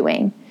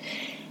doing.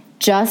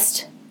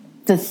 Just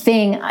the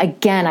thing,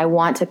 again, I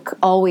want to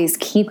always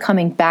keep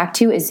coming back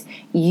to is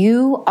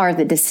you are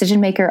the decision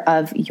maker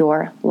of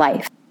your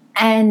life.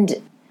 And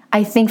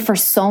I think for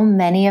so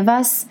many of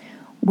us,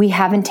 we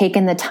haven't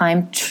taken the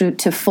time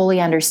to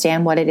fully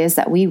understand what it is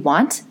that we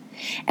want,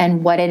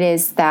 and what it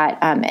is that,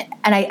 and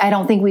I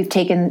don't think we've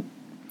taken,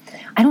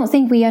 I don't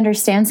think we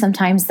understand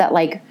sometimes that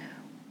like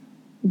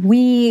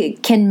we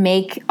can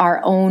make our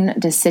own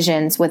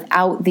decisions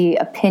without the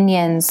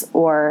opinions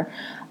or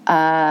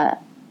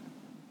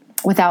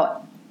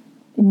without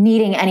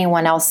needing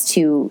anyone else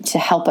to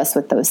help us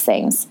with those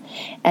things.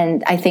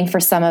 And I think for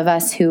some of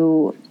us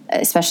who,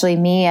 especially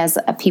me as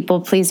a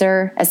people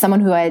pleaser, as someone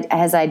who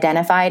has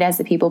identified as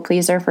a people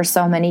pleaser for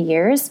so many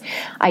years,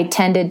 I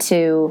tended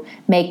to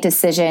make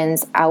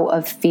decisions out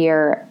of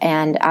fear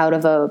and out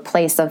of a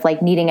place of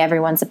like needing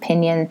everyone's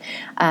opinion.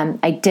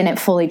 I didn't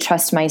fully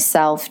trust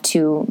myself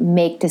to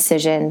make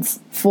decisions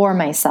for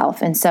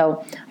myself. And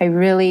so I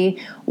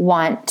really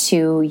want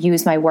to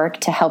use my work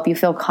to help you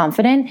feel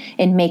confident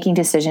in making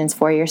decisions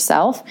for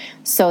yourself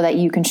so that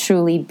you can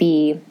truly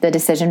be the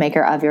decision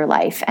maker of your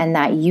life and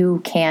that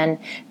you can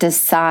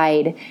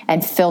decide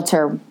and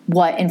filter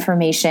what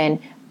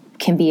information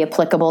can be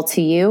applicable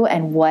to you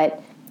and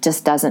what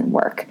just doesn't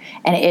work.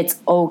 And it's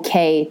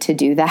okay to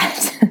do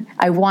that.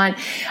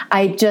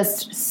 I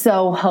just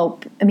so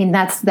hope, I mean,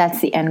 that's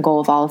the end goal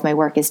of all of my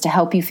work, is to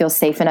help you feel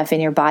safe enough in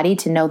your body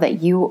to know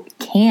that you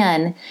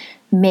can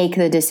make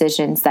the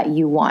decisions that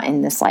you want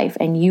in this life,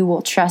 and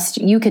you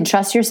can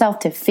trust yourself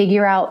to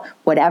figure out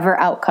whatever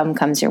outcome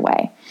comes your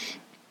way.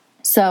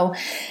 So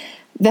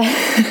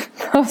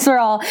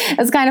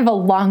it's kind of a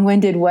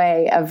long-winded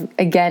way of,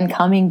 again,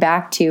 coming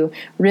back to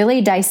really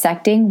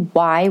dissecting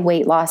why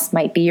weight loss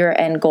might be your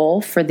end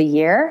goal for the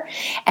year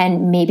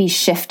and maybe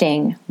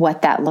shifting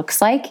what that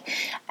looks like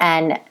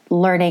and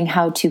learning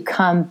how to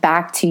come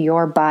back to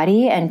your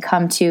body and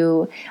come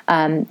to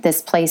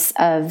this place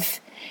of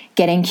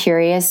getting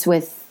curious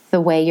with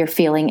the way you're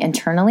feeling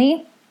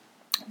internally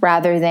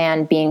rather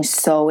than being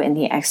so in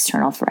the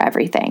external for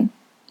everything.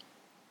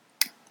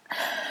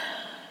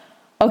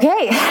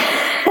 Okay.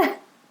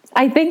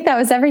 I think that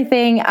was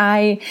everything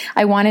I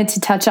wanted to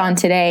touch on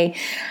today.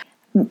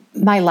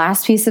 My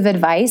last piece of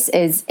advice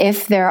is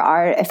if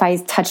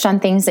I touched on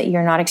things that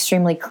you're not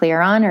extremely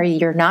clear on, or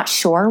you're not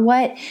sure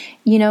what,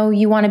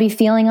 you want to be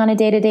feeling on a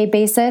day-to-day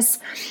basis,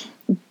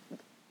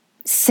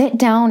 sit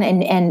down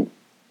and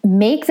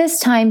make this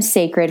time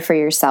sacred for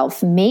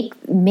yourself.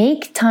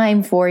 Make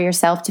time for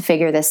yourself to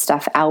figure this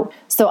stuff out.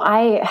 So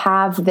I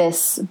have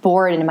this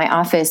board in my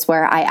office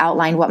where I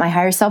outline what my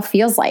higher self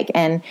feels like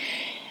and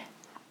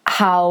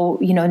how,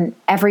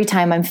 every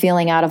time I'm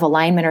feeling out of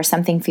alignment or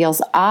something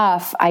feels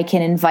off, I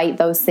can invite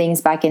those things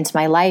back into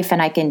my life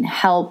and I can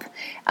help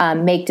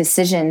make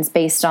decisions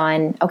based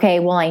on, okay,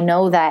 well, I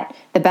know that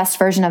the best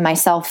version of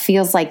myself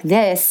feels like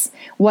this.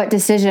 What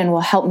decision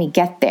will help me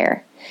get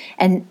there?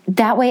 And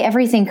that way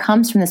everything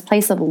comes from this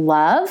place of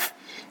love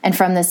and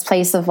from this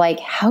place of like,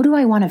 how do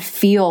I want to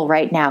feel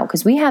right now?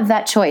 Because we have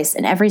that choice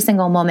in every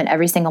single moment,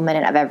 every single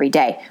minute of every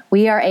day.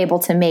 We are able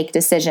to make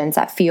decisions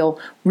that feel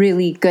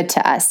really good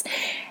to us.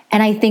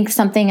 And I think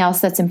something else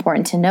that's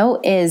important to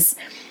note is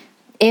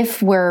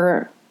if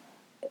we're,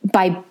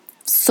 by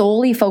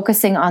solely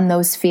focusing on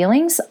those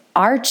feelings,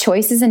 our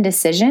choices and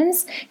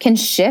decisions can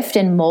shift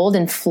and mold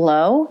and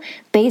flow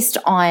based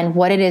on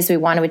what it is we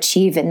want to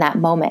achieve in that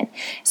moment.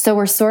 So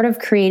we're sort of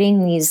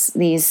creating these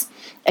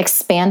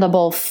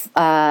expandable,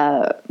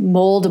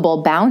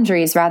 moldable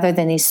boundaries rather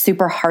than these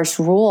super harsh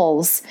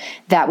rules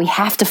that we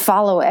have to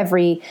follow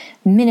every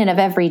minute of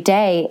every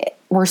day.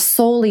 We're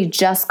solely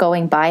just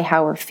going by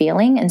how we're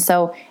feeling. And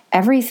so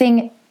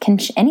anything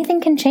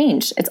can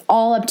change. It's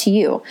all up to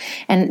you.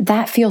 And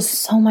that feels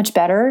so much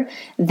better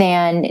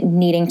than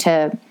needing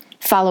to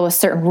follow a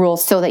certain rule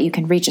so that you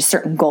can reach a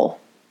certain goal,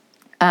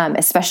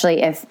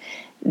 especially if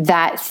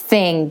that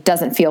thing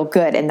doesn't feel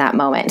good in that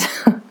moment.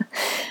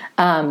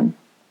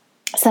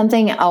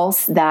 Something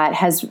else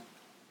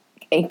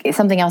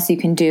you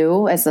can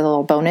do as a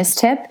little bonus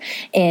tip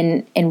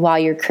in while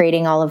you're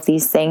creating all of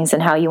these things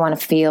and how you want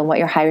to feel, what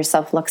your higher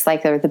self looks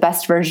like, or the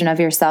best version of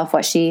yourself,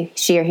 what she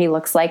or he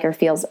looks like, or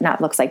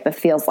not looks like, but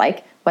feels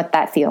like, what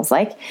that feels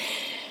like.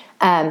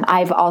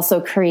 I've also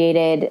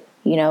created,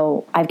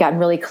 I've gotten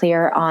really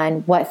clear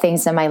on what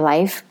things in my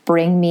life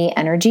bring me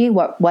energy,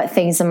 what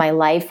things in my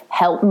life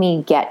help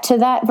me get to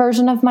that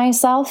version of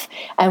myself,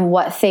 and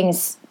what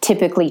things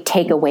typically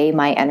take away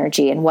my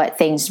energy, and what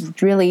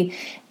things really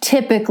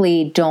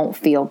typically don't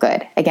feel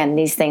good. Again,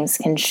 these things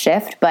can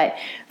shift, but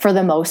for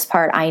the most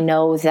part, I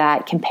know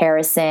that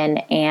comparison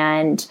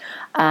and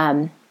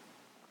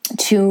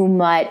too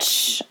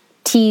much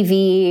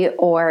TV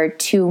or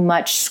too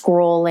much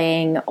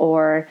scrolling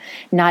or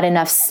not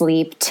enough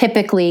sleep,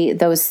 typically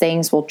those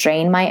things will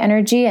drain my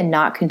energy and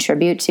not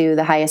contribute to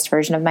the highest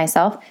version of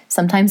myself.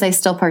 Sometimes I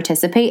still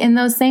participate in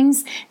those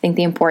things. I think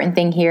the important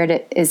thing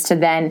here is to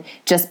then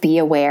just be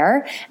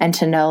aware and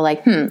to know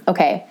like,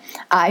 okay,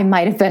 I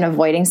might have been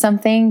avoiding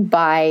something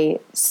by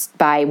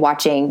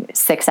watching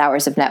 6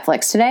 hours of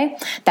Netflix today.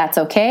 That's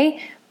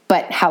okay.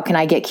 But how can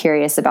I get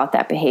curious about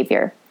that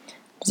behavior?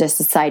 Just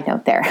a side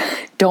note there.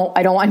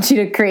 I don't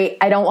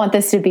want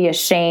this to be a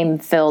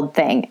shame-filled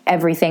thing.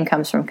 Everything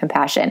comes from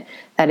compassion.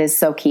 That is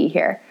so key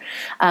here.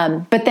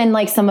 But then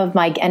like some of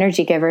my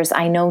energy givers,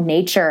 I know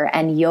nature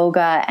and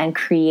yoga and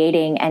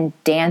creating and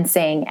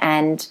dancing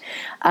and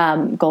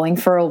going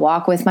for a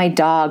walk with my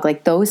dog,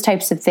 like those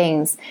types of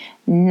things,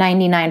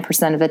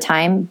 99% of the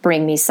time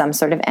bring me some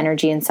sort of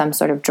energy and some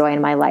sort of joy in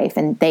my life.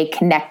 And they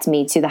connect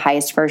me to the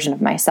highest version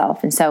of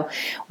myself. And so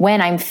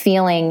when I'm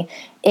feeling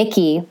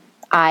icky,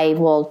 I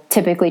will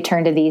typically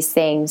turn to these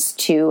things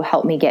to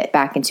help me get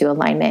back into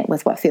alignment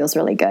with what feels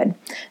really good.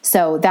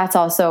 So that's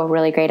also a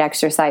really great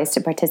exercise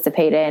to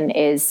participate in,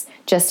 is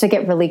just to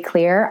get really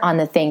clear on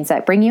the things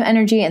that bring you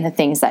energy and the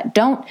things that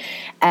don't.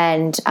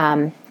 And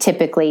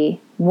typically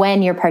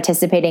when you're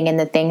participating in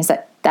the things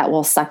that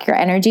will suck your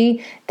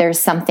energy, there's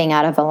something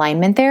out of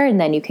alignment there, and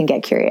then you can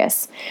get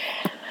curious.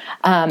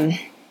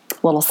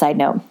 Little side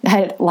note. I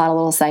had a lot of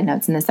little side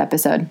notes in this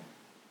episode.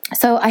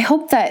 So I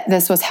hope that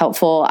this was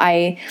helpful.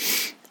 I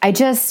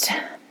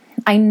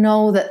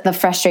know that the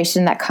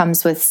frustration that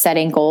comes with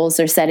setting goals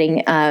or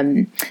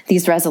setting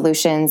these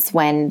resolutions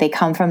when they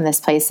come from this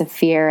place of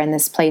fear and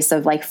this place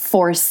of like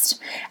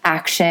forced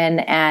action.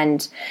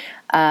 And,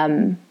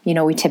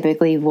 we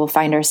typically will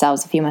find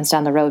ourselves a few months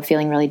down the road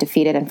feeling really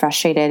defeated and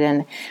frustrated.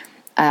 And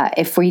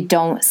if we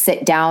don't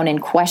sit down and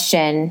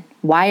question,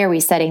 why are we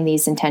setting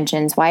these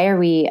intentions? Why are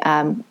we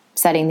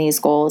setting these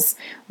goals?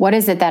 What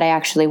is it that I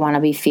actually want to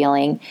be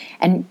feeling?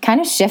 And kind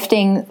of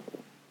shifting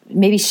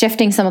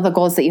some of the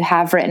goals that you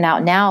have written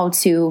out now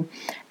to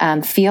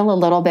feel a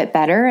little bit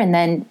better. And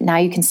then now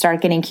you can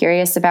start getting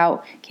curious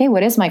about, okay,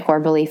 what is my core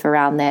belief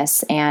around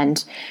this?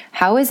 And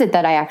how is it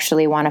that I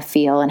actually want to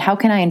feel? And how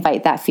can I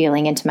invite that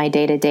feeling into my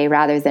day-to-day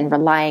rather than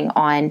relying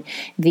on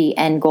the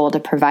end goal to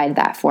provide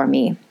that for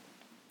me?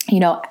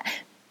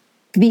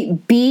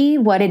 Be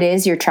what it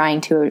is you're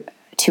trying to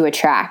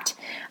attract.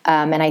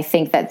 And I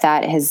think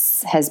that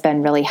has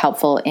been really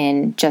helpful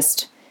in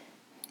just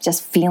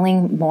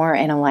feeling more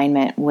in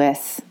alignment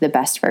with the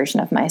best version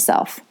of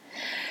myself.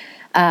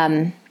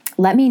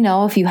 Let me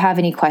know if you have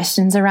any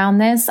questions around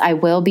this. I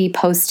will be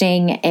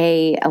posting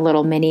a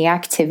little mini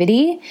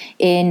activity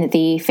in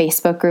the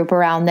Facebook group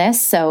around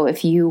this. So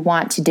if you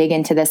want to dig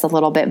into this a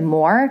little bit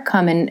more,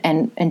 come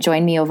and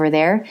join me over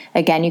there.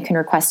 Again, you can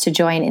request to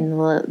join in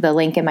the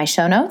link in my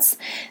show notes.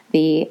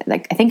 I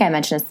think I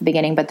mentioned this at the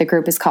beginning, but the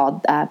group is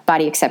called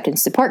Body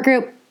Acceptance Support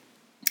Group.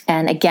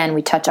 And again,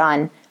 we touch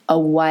on a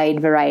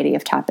wide variety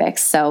of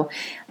topics. So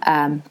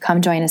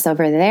come join us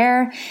over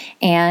there.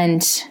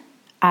 And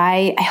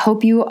I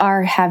hope you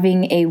are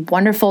having a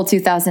wonderful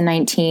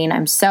 2019.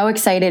 I'm so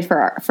excited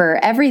for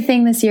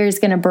everything this year is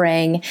going to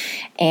bring.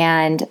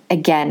 And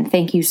again,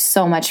 thank you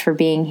so much for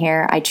being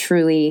here. I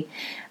truly,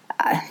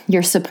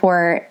 your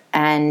support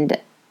and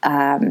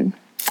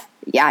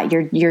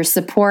your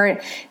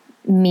support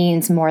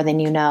means more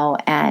than you know.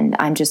 And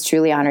I'm just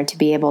truly honored to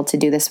be able to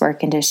do this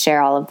work and to share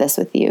all of this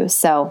with you.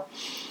 So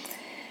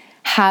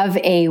have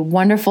a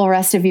wonderful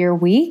rest of your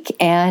week,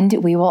 and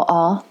we will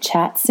all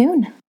chat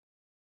soon.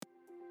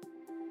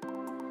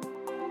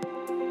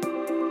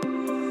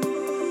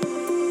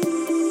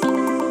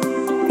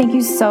 Thank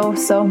you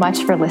so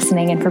much for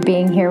listening and for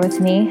being here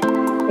with me.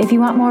 If you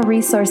want more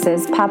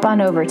resources, pop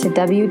on over to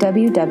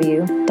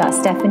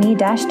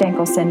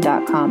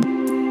www.stephanie-dankelson.com.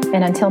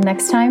 And until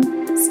next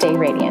time, stay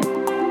radiant.